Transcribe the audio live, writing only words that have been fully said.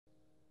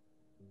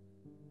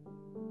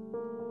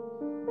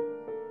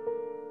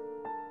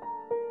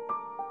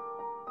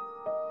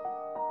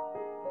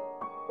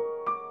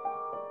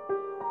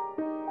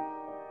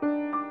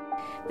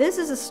This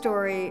is a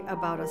story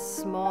about a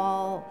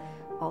small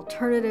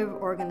alternative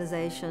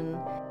organization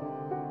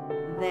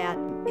that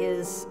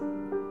is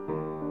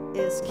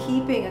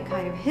keeping a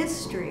kind of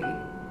history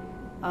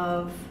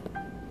of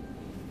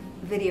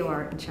video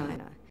art in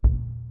China.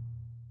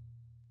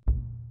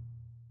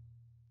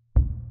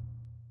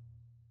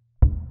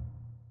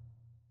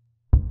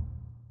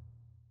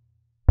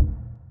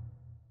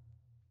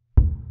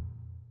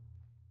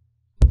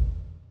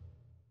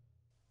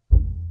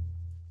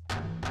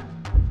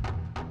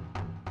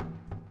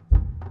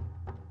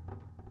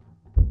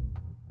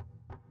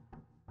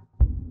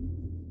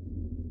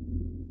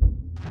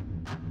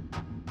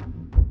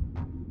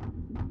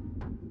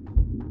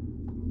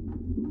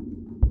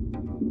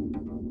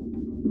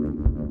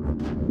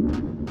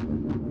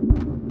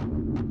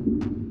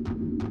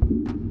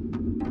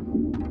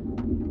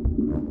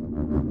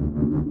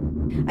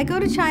 I go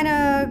to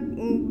China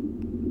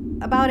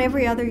about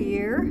every other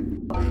year.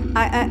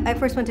 I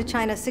first went to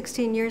China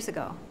 16 years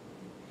ago.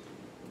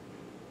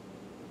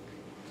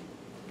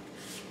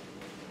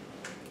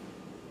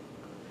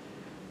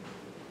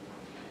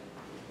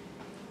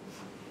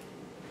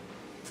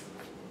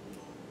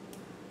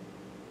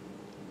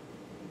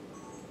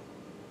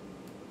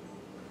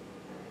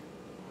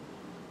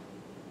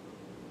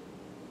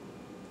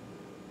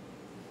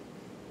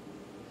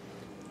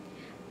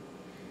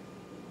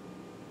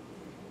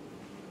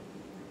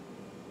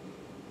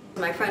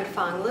 My friend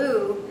Fang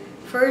Lu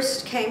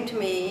first came to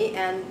me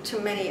and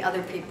to many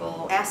other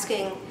people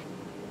asking,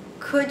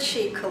 could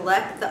she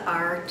collect the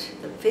art,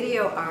 the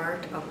video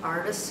art of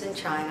artists in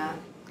China?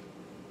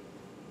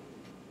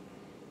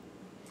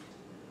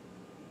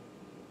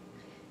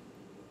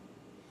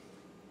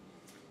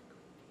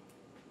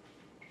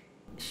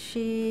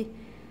 She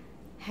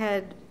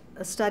had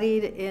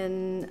studied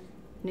in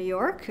New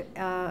York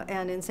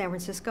and in San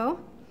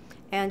Francisco,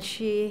 and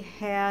she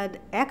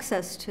had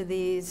access to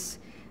these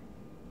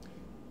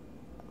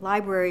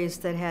libraries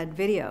that had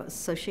videos,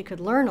 so she could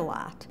learn a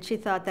lot. She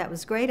thought that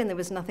was great, and there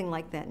was nothing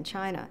like that in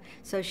China.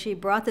 So she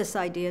brought this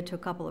idea to a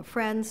couple of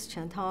friends,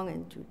 Chen Tong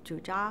and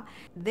Zhu Jia.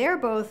 They're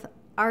both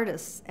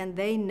artists, and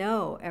they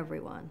know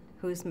everyone,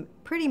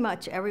 pretty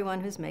much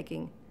everyone who's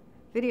making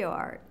video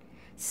art.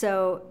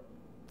 So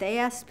they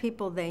asked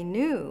people they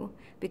knew,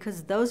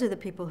 because those are the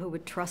people who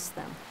would trust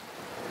them.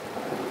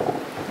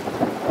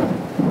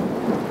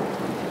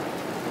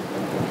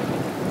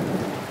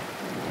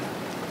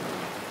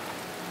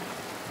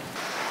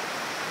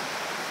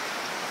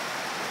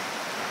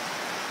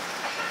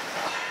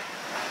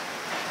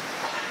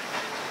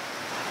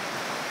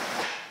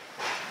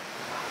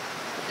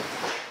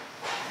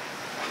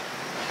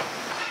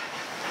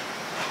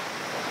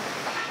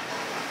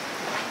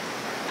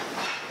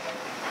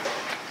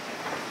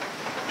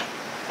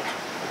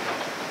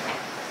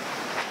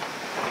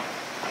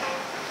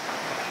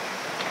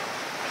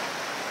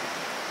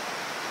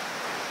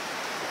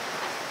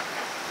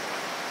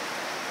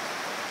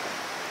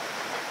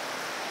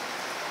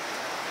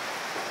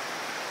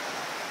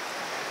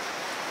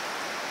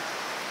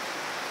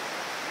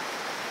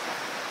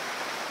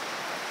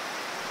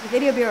 The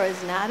Video Bureau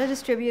is not a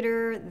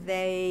distributor.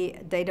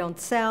 They don't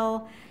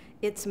sell.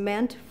 It's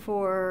meant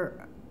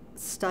for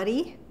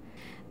study,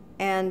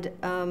 and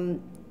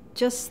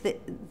just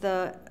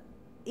the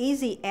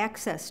easy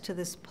access to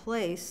this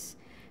place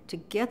to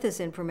get this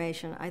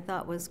information, I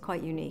thought was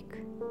quite unique.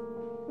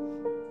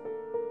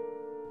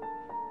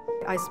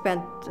 I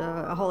spent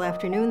a whole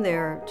afternoon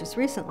there just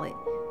recently.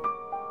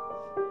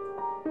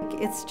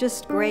 It's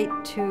just great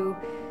to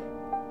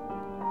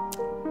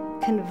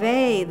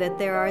convey that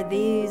there are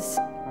these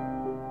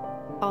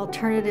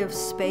alternative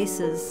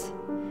spaces,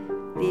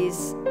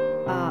 these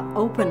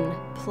open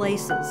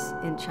places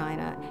in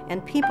China,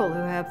 and people who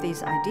have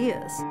these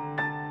ideas.